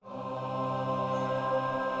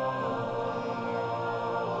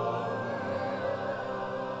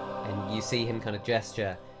and you see him kind of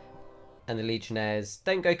gesture, and the Legionnaires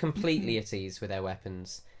don't go completely at ease with their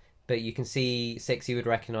weapons, but you can see six you would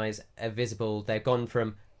recognise are visible. They've gone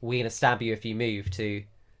from "we're gonna stab you if you move" to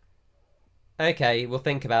 "okay, we'll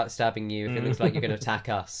think about stabbing you if it looks like you're going to attack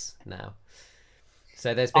us now."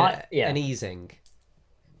 So there's been Yeah. an easing.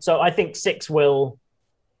 So I think Six will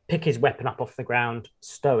pick his weapon up off the ground,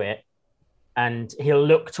 stow it, and he'll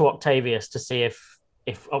look to Octavius to see if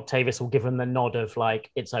Octavius will give him the nod of like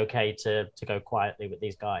it's okay to go quietly with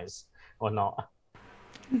these guys or not.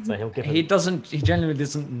 So he'll give him. He genuinely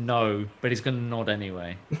doesn't know, but he's going to nod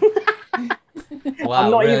anyway. Wow,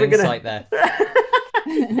 I'm not real even gonna. insight there.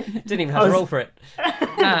 Didn't even have to roll for it.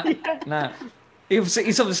 Nah.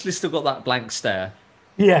 He's obviously still got that blank stare.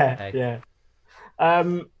 Yeah, Okay.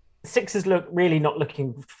 yeah. Six is really not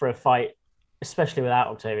looking for a fight, especially without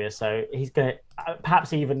Octavius. So he's gonna perhaps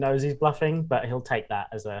he even knows he's bluffing, but he'll take that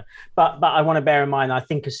as a. But I want to bear in mind. I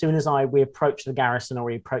think as soon as we approach the garrison or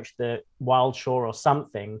we approach the Wild Shore or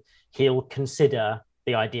something, he'll consider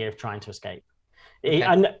the idea of trying to escape.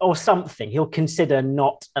 Okay. Or something. He'll consider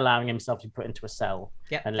not allowing himself to be put into a cell.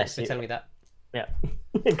 Yeah, thanks for telling me that. Yeah.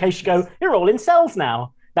 In case you go, you're all in cells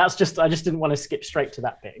now. That's just I just didn't want to skip straight to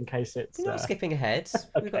that bit in case it's. You're not skipping ahead.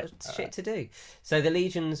 Okay, We've got shit to do. So the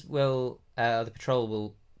legions will, the patrol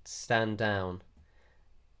will stand down,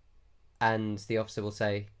 and the officer will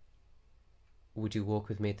say, "Would you walk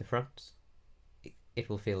with me at the front? It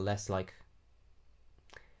will feel less like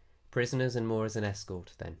prisoners and more as an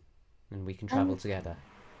escort then, and we can travel together."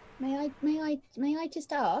 May I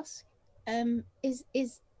just ask?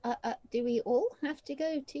 Do we all have to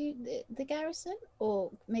go to the garrison,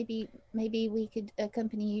 or maybe we could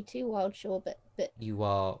accompany you to Wildshore? But You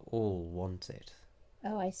are all wanted.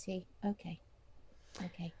 oh, I see. Okay.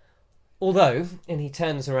 Although, and he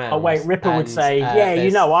turns around. Oh wait, Ripper would say, "Yeah,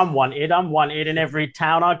 there's- I'm wanted. I'm wanted in every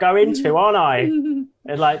town I go into, aren't I?"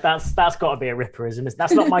 And like that's got to be a Ripperism.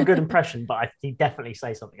 That's not my good impression, but he definitely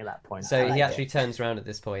say something at that point. So he actually turns around at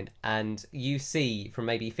this point, and you see from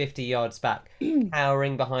maybe 50 yards back,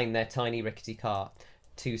 cowering behind their tiny rickety cart,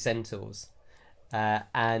 two centaurs,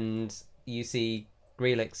 and you see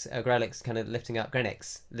Grelix kind of lifting up,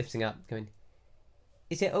 going,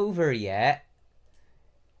 "Is it over yet?"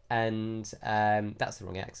 And that's the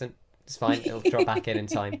wrong accent. It's fine. It'll drop back in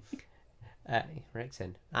time.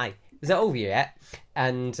 Rexon, aye. Is that over yet?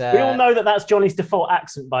 And we all know that that's Johnny's default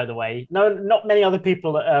accent, by the way. No, not many other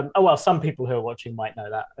people. Some people who are watching might know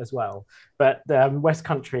that as well. But West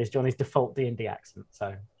Country is Johnny's default D&D accent.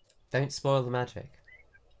 So don't spoil the magic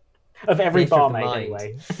of every Theatre of the barmaid, mind.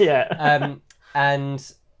 anyway. Yeah.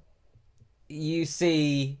 And you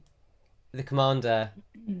see the commander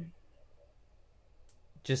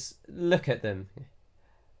just look at them.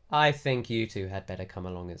 "I think you two had better come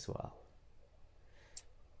along as well."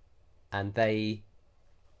 And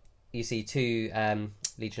you see two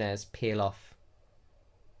legionnaires peel off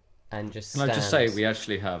and just stand. Can I just say, we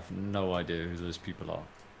actually have no idea who those people are.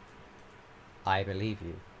 I believe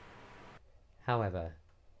you. However,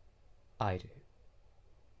 I do.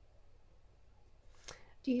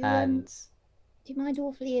 Do you And do you mind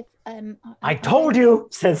awfully if I told you,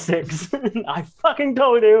 says Six. I fucking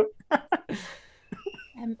told you.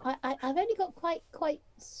 I've only got quite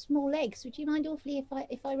small legs. Would you mind awfully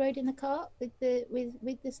if I rode in the cart with the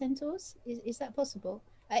centaurs? Is that possible?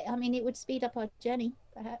 I mean, it would speed up our journey,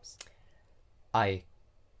 perhaps. I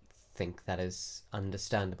think that is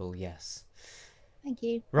understandable, yes. Thank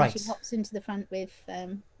you. Right. She hops into the front with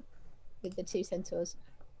the two centaurs,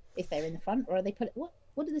 if they're in the front, or are they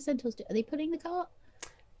what do the centaurs do? Are they pulling the cart?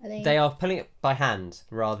 They are pulling it by hand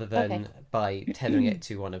rather than Okay. by tethering it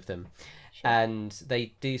to one of them. Sure. And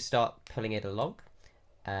they do start pulling it along,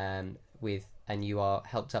 and you are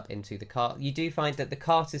helped up into the cart. You do find that the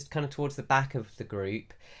cart is kind of towards the back of the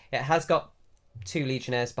group. It has got two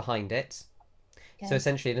legionnaires behind it. Okay. So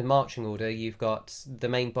essentially, in a marching order, you've got the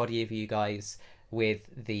main body of you guys with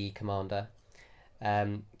the commander.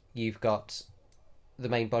 You've got the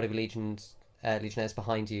main body of legionnaires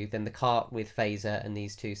behind you, then the cart with Phaser and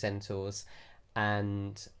these two centaurs,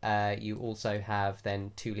 and you also have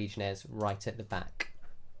then two legionnaires right at the back.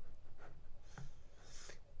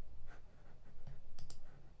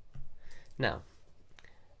 Now,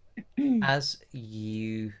 as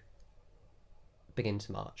you begin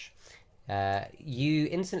to march, you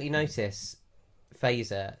instantly notice,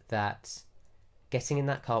 Phaser, that getting in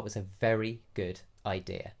that cart was a very good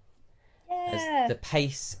idea. Yeah. As the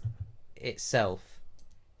pace itself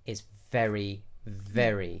is very,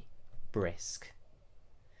 very brisk.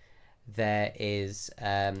 There is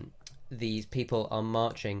these people are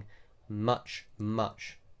marching much,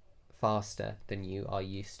 much faster than you are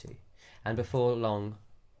used to. And before long,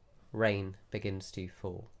 rain begins to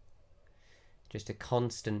fall. Just a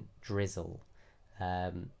constant drizzle.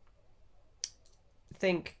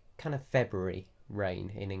 Think kind of February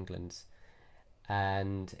rain in England.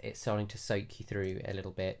 And it's starting to soak you through a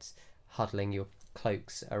little bit, huddling your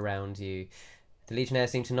cloaks around you. The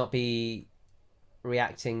Legionnaires seem to not be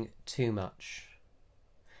reacting too much.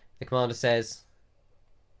 The commander says,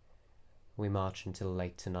 "We march until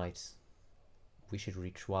late tonight. We should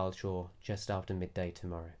reach Wildshore just after midday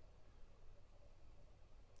tomorrow.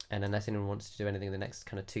 And unless anyone wants to do anything in the next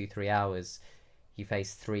kind of 2-3 hours, you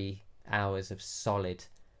face 3 hours of solid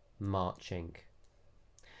marching."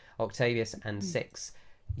 Octavius and Six,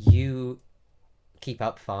 you keep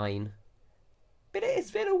up fine, but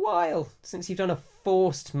it's been a while since you've done a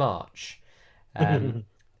forced march.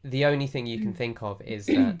 The only thing you can think of is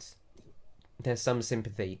that there's some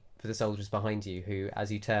sympathy for the soldiers behind you who,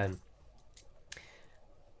 as you turn,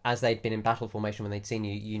 as they'd been in battle formation when they'd seen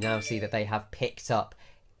you, you now see that they have picked up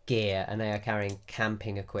gear and they are carrying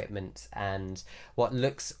camping equipment and what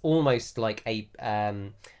looks almost like a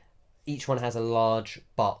each one has a large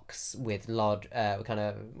box with large kind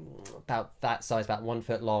of about that size, about 1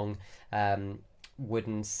 foot long,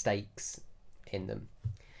 wooden stakes in them.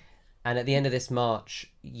 And at the end of this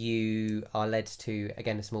march, you are led to,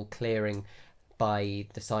 again, a small clearing by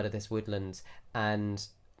the side of this woodland, and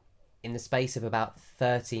in the space of about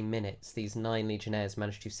 30 minutes, these 9 legionnaires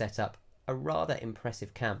managed to set up a rather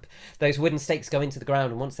impressive camp. Those wooden stakes go into the ground,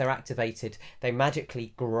 and once they're activated, they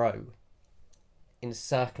magically grow,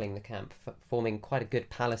 encircling the camp, forming quite a good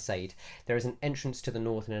palisade. There is an entrance to the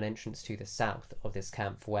north and an entrance to the south of this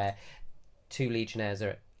camp, where 2 legionnaires are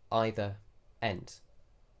at either end.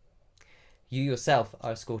 You yourself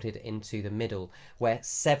are escorted into the middle, where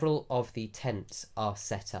several of the tents are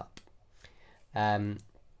set up.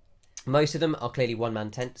 Most of them are clearly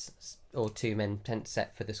one-man tents, or 2-man tents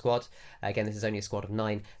set for the squad. Again, this is only a squad of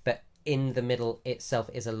 9, but in the middle itself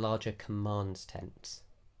is a larger command tent.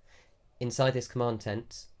 Inside this command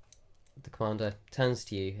tent, the commander turns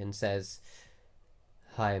to you and says,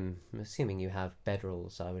 "I'm assuming you have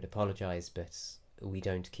bedrolls. I would apologise, but we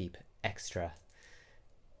don't keep extra.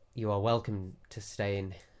 You are welcome to stay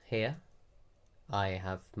in here. I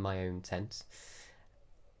have my own tent.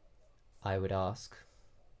 I would ask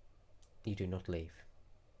you do not leave.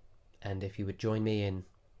 And if you would join me in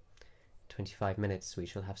 25 minutes, we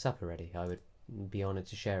shall have supper ready. I would be honoured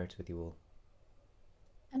to share it with you all."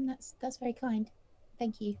 And that's very kind.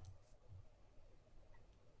 Thank you.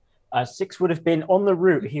 Six would have been on the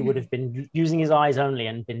route. He would have been using his eyes only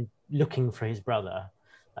and been looking for his brother,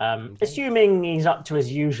 assuming he's up to his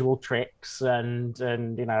usual tricks and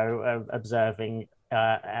observing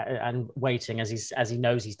and waiting, as he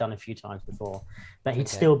knows he's done a few times before. But he'd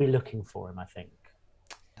still be looking for him, I think.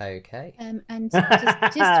 Okay. And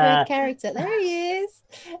just for character, there he is.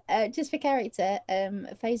 Just for character,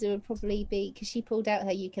 Phaser would probably be, because she pulled out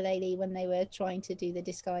her ukulele when they were trying to do the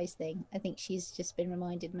disguise thing. I think she's just been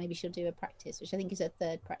reminded maybe she'll do a practice, which I think is her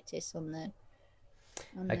 3rd practice on the.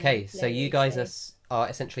 Okay, so you guys are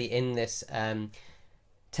essentially in this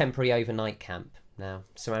temporary overnight camp now,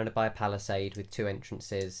 surrounded by a palisade with 2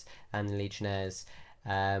 entrances and legionnaires.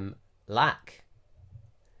 Lack.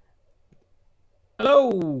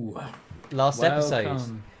 Hello. Last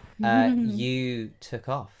Welcome. episode, you took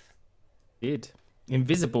off. Did.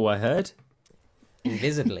 Invisible, I heard.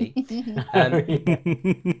 Invisibly.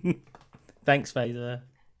 Thanks, Phaser.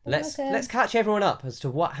 Let's catch everyone up as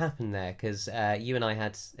to what happened there, because you and I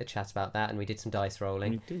had a chat about that and we did some dice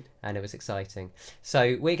rolling. We did. And it was exciting.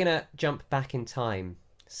 So we're going to jump back in time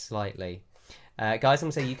slightly. Guys, I'm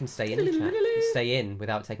going to say you can stay in and chat. Stay in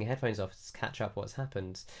without taking headphones off to catch up what's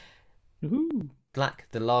happened. Woohoo. Black,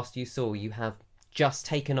 the last you saw, you have just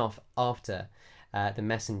taken off after the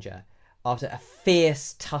messenger. After a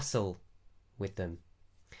fierce tussle with them,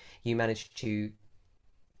 you managed to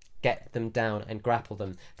get them down and grapple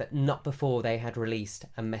them, but not before they had released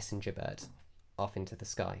a messenger bird off into the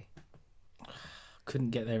sky.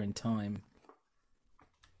 Couldn't get there in time.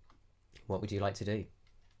 What would you like to do?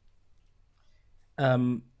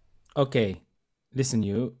 Okay. Listen,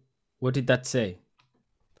 you. What did that say?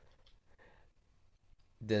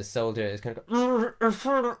 The soldier is kind of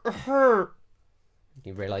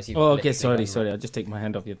you realise you. Oh, okay. Sorry. I'll just take my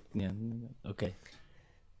hand off your. Yeah. Okay.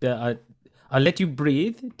 I'll let you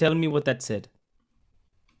breathe. Tell me what that said.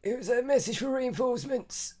 It was a message for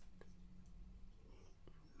reinforcements.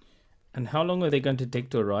 And how long are they going to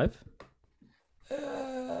take to arrive?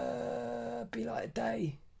 Be like a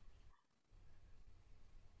day.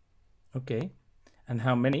 Okay. And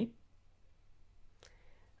how many?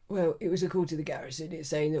 Well, it was a call to the garrison. It's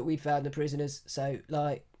saying that we'd found the prisoners. So,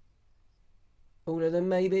 like, all of them,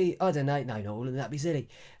 maybe? I don't know. No, not all of them. That'd be silly.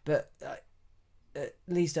 But at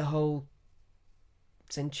least a whole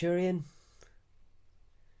centurion.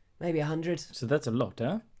 Maybe 100. So that's a lot,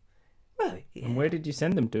 huh? Well, yeah. And where did you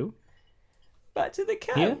send them to? Back to the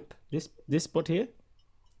camp. Here? This spot here?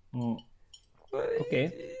 Oh.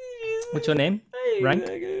 Okay. What's your name? Rank?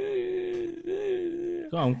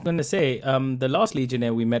 Oh, I'm gonna say, the last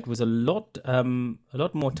legionnaire we met was a lot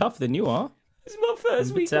more tough than you are. It's my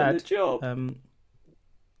first week on the job.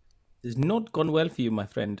 It's not gone well for you, my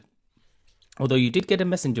friend. Although you did get a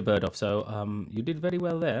messenger bird off, so you did very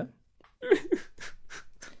well there.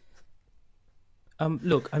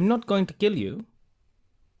 Look, I'm not going to kill you.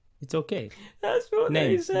 It's okay. That's what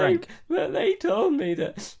Name, they say. rank. But they told me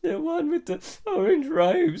that the one with the orange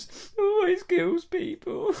robes always kills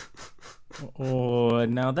people. Oh,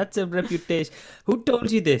 now that's a reputation. Who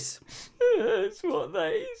told you this? That's what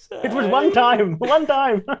they say. It was one time. One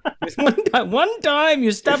time. One time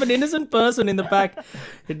you stab an innocent person in the back.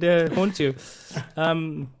 It haunts you.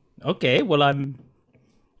 Okay, well, I'm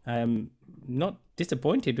not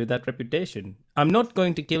disappointed with that reputation. I'm not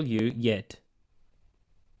going to kill you yet.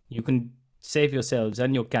 You can save yourselves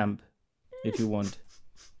and your camp if you want.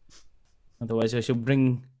 Otherwise, I shall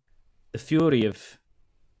bring the fury of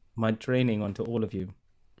my training onto all of you.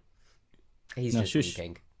 He's Now, just shush.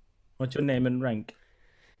 weeping. What's your name and rank?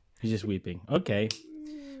 He's just weeping. Okay.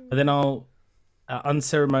 And then I'll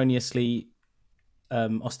unceremoniously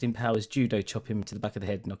Austin Powers judo chop him to the back of the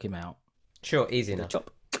head, knock him out. Sure, easy enough.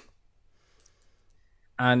 Chop.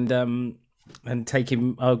 And take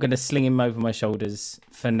him. I'm going to sling him over my shoulders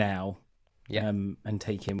for now. Yeah. And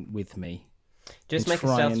take him with me. Just and make a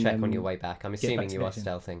try stealth and, check on your way back. I'm back assuming to you are base.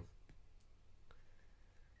 stealthing.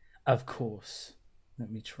 Of course.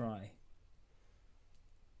 Let me try.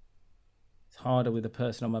 It's harder with a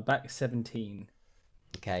person on my back. 17.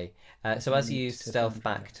 Okay. So as you Needs to stealth sound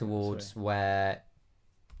back correct, towards sorry. where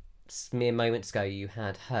mere moments ago you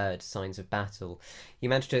had heard signs of battle, you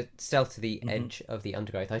managed to stealth to the edge of the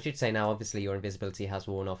undergrowth. I should say now, obviously, your invisibility has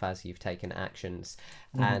worn off as you've taken actions,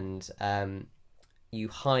 and you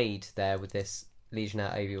hide there with this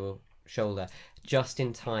legionnaire over your shoulder just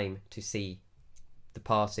in time to see the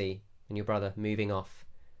party and your brother moving off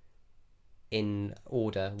in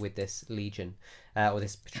order with this legion or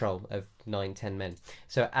this patrol of 9-10 men.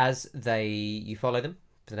 So as you follow them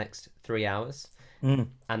for the next 3 hours,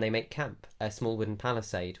 and they make camp, a small wooden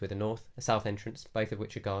palisade with a north, a south entrance, both of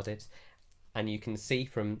which are guarded. And you can see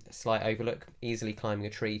from a slight overlook, easily climbing a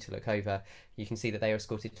tree to look over, you can see that they are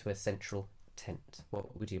escorted to a central tent.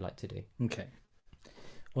 What would you like to do? Okay.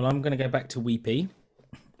 Well, I'm going to go back to Weepy,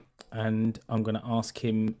 and I'm going to ask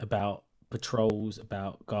him about patrols,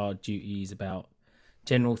 about guard duties, about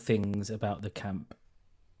general things about the camp.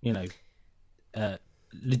 You know,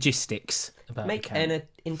 logistics about Make the camp. an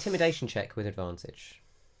intimidation check with advantage.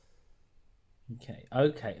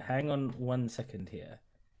 Okay. Hang on 1 second here.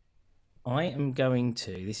 I am going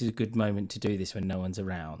to. This is a good moment to do this when no one's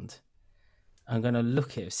around. I'm going to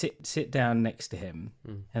look at sit down next to him,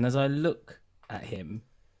 and as I look at him,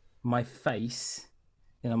 my face,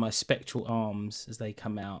 my spectral arms as they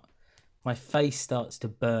come out, my face starts to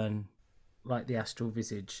burn like the astral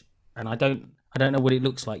visage, and I don't know what it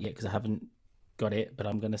looks like yet because I haven't got it, but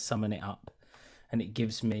I'm going to summon it up, and it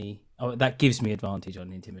gives me advantage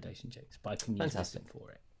on intimidation checks, but I can use wisdom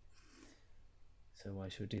for it. So I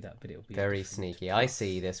shall do that, but it'll be Very sneaky. I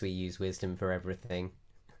see this. We use wisdom for everything.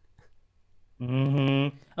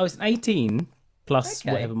 Oh, it's an 18 plus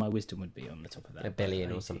Okay. whatever my wisdom would be on the top of that. A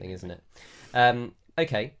billion or 18. something, isn't it?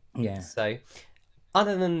 Okay. Yeah. So,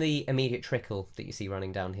 other than the immediate trickle that you see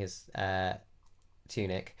running down his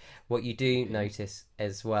tunic, what you do notice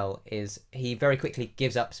as well is he very quickly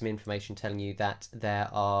gives up some information telling you that there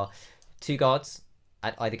are 2 guards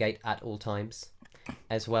at either gate at all times,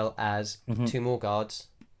 as well as 2 more guards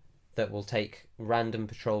that will take random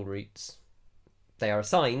patrol routes. They are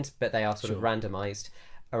assigned, but they are sort of randomized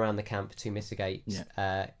around the camp to mitigate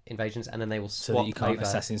invasions, and then they will So swap that you can't over.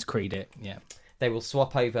 Assassin's Creed it. Yeah. They will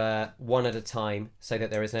swap over one at a time so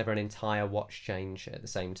that there is never an entire watch change at the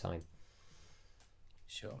same time.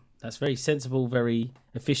 Sure. That's very sensible, very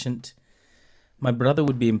efficient. My brother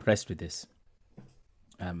would be impressed with this.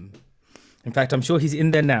 In fact, I'm sure he's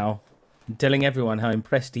in there now telling everyone how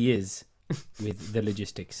impressed he is with the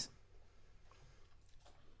logistics.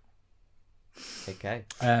 Okay.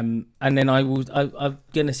 And then I'm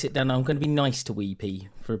going to sit down. I'm going to be nice to Weepy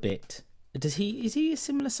for a bit. Is he a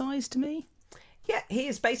similar size to me? Yeah, he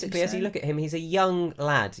is basically, as you say? look at him, he's a young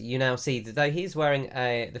lad. You now see that though he's wearing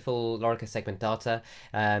the full Lorica segmentata,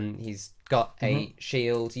 he's got a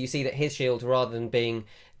shield. You see that his shield, rather than being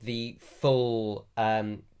the full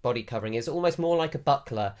body covering, is almost more like a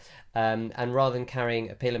buckler. And rather than carrying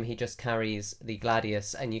a pilum, he just carries the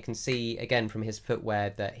gladius. And you can see, again, from his footwear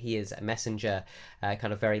that he is a messenger,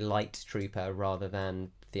 kind of very light trooper, rather than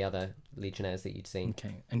the other legionnaires that you'd seen.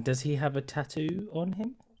 Okay. And does he have a tattoo on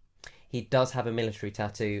him? He does have a military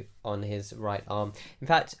tattoo on his right arm. In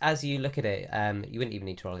fact, as you look at it, you wouldn't even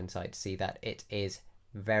need to roll insight to see that it is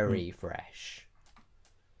very fresh.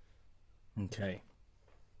 Okay.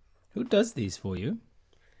 Who does these for you?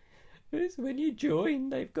 It's when you join,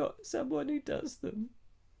 they've got someone who does them.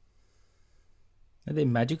 Are they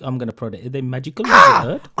magic? I'm gonna prod it. Are they magical? Does it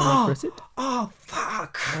hurt when I press it? Oh,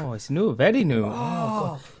 fuck! Oh, it's new, very new. Oh,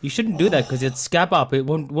 God. You shouldn't do that because it'll scab up. It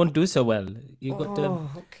won't do so well. You got to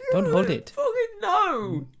don't hold it. Fucking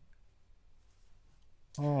no!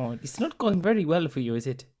 Oh, it's not going very well for you, is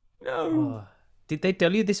it? No! Oh. Did they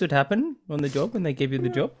tell you this would happen on the job when they gave you the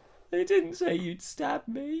job? They didn't say you'd stab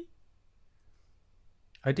me.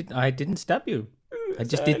 I didn't stab you. I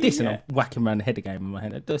just did this and I'm whacking around the head again with my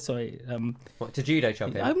hand. Sorry. What, to judo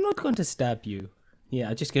chop him? I'm not going to stab you. Yeah,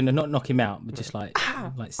 I'm just going to not knock him out, but just like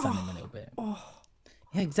stun him a little bit.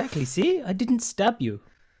 Yeah, exactly. See, I didn't stab you.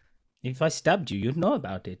 If I stabbed you, you'd know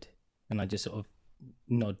about it. And I just sort of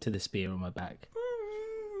nod to the spear on my back.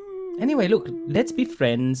 Anyway, look, let's be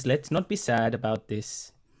friends. Let's not be sad about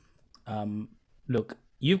this. Look,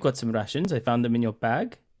 you've got some rations. I found them in your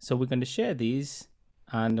bag. So we're going to share these.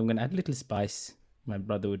 And I'm going to add a little spice. My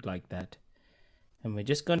brother would like that. And we're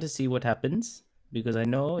just going to see what happens. Because I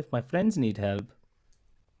know if my friends need help,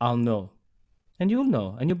 I'll know. And you'll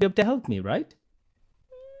know. And you'll be able to help me, right?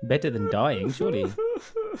 Better than dying, surely.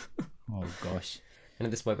 Oh, gosh. And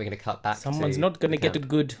at this point, we're going to cut back. Someone's not going to get a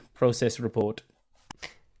good process report.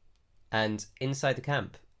 And inside the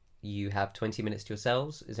camp, you have 20 minutes to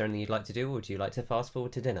yourselves. Is there anything you'd like to do, or would you like to fast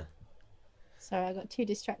forward to dinner? Sorry, I got too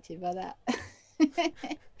distracted by that.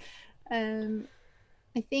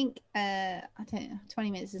 I think I don't know. 20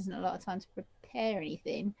 minutes isn't a lot of time to prepare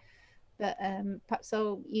anything, but perhaps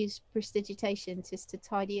I'll use prestidigitation just to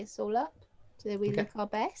tidy us all up so that we look our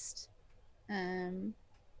best.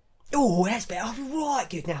 Oh, that's better. Right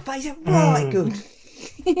good now, Fazer. Right good.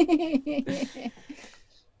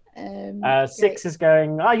 Six is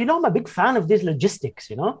going, I'm a big fan of these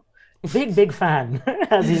logistics, Big fan.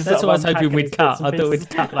 As he's That's sort what I of was hoping unpacking we'd his cut. bits I and thought we'd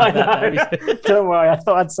pieces. cut like that. Don't worry, I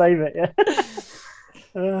thought I'd save it.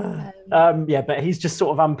 Yeah. But he's just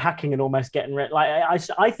sort of unpacking and almost getting ready. Like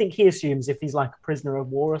I think he assumes if he's like a prisoner of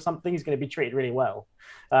war or something, he's going to be treated really well.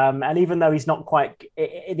 And even though he's not quite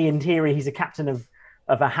in the interior, he's a captain of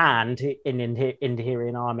a hand in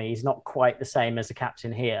Indahirian army. He's not quite the same as a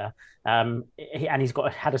captain here. And he's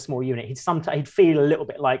had a small unit. He'd feel a little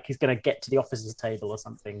bit like he's going to get to the officers' table or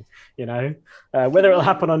something, whether it'll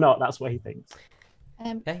happen or not. That's what he thinks.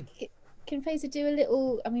 Can Fazer do a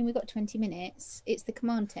little? I mean, we've got 20 minutes. It's the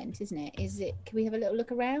command tent, isn't it? Can we have a little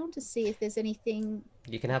look around to see if there's anything?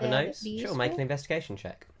 You can have a there nose. that'd be Sure, useful? make an investigation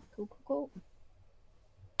check. Cool.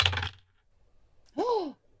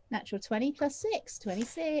 Oh, natural 20 plus 6,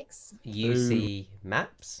 26. You see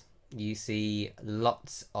maps. You see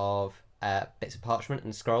lots of bits of parchment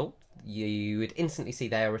and scroll. You would instantly see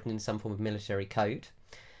they are written in some form of military code.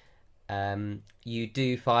 You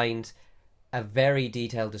do find a very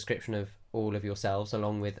detailed description of all of yourselves,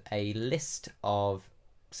 along with a list of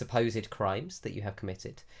supposed crimes that you have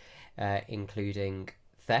committed, including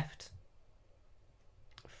theft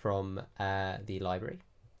from the library,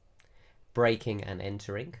 breaking and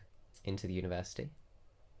entering into the university,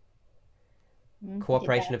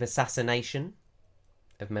 cooperation of assassination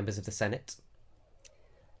of members of the Senate.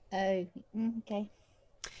 Oh, okay.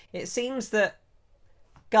 It seems that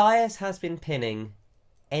Gaius has been pinning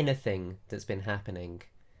anything that's been happening.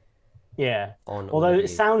 Yeah. On Although it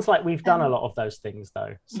sounds like we've done a lot of those things,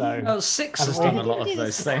 though. So Well, Six has Well, done a lot do of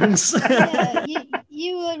those this. things. Yeah,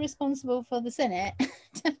 you were responsible for the Senate,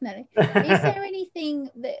 definitely. Is there anything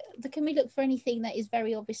that can we look for anything that is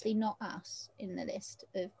very obviously not us in the list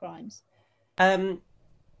of crimes?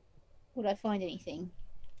 Would I find anything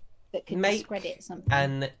that could Make discredit something?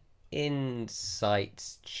 an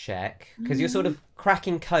insight check, because you're sort of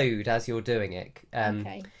cracking code as you're doing it.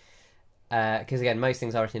 Okay. Because again, most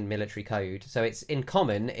things are in military code, so it's in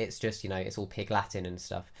common. It's just it's all Pig Latin and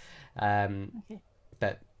stuff,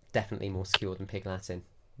 but definitely more secure than Pig Latin.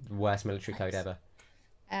 Worst military code ever.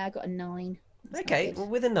 I got a 9. That's not Okay, good. well,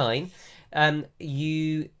 with a 9,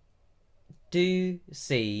 you do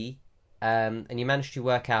see and you manage to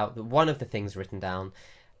work out that one of the things written down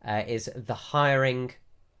is the hiring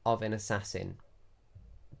of an assassin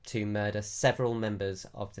to murder several members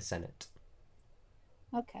of the Senate.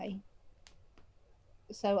 Okay.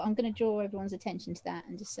 So I'm going to draw everyone's attention to that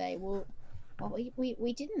and just say, well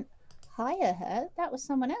we didn't hire her. That was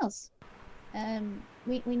someone else.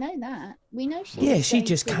 We know that. We know she. Yeah, was she going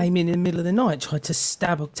just to- came in the middle of the night, tried to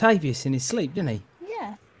stab Octavius in his sleep, didn't he?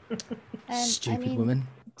 Yeah. Stupid woman.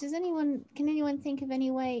 Can anyone think of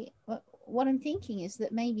any way? What I'm thinking is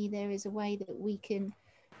that maybe there is a way that we can.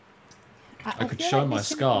 I could feel show like my this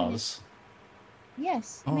scenario- scars.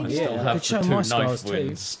 Yes. Oh, maybe yeah. Still I have could the show 2 my knife scars too.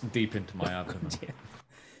 wounds deep into my abdomen.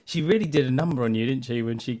 She really did a number on you, didn't she,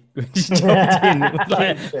 when she jumped in? It was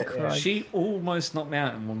like, Christ. She almost knocked me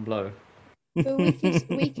out in one blow. But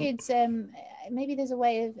we could maybe there's a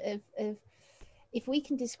way of if we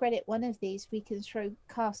can discredit one of these, we can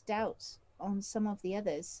cast doubts on some of the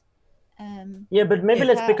others. Yeah, but maybe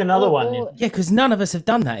let's pick another one. Yeah, because none of us have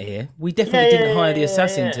done that here. We definitely didn't hire the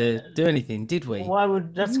assassin to do anything, did we? Why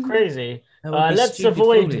would that's crazy? That would be Let's stupid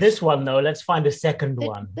avoid foolish. this one though. Let's find a second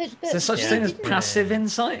one. Is there such Yeah. thing as passive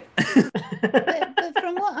insight? but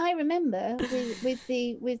from what I remember with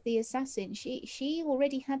the assassin, she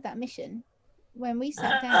already had that mission when we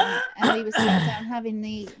sat down and we were sat down having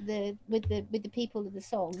the with the people of the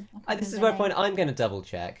song. I can't This is remember where their point name. I'm going to double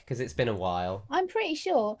check because it's been a while. I'm pretty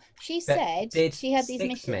sure she But said did she had these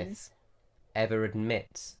Sixsmith missions. ever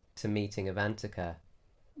admit to meeting Avantika?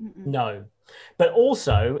 No, but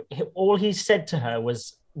also all he said to her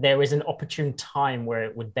was there is an opportune time where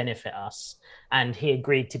it would benefit us, and he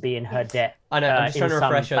agreed to be in her debt. I know. I'm just in trying to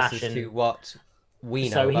some refresh us as fashion. to what we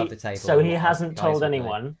know So above he- the table. so and he what hasn't guys told would know.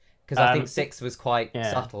 anyone. Because I think Um, Six was quite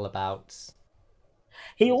yeah. subtle about.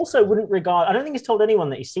 He also wouldn't regard. I don't think he's told anyone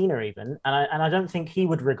that he's seen her even, and I don't think he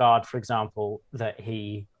would regard, for example, that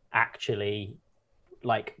he actually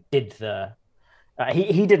like did the.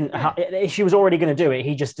 He didn't. She was already going to do it.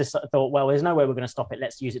 He just thought, well, there's no way we're going to stop it.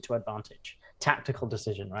 Let's use it to advantage. Tactical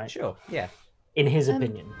decision, right? Sure. Yeah. In his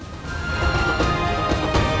opinion.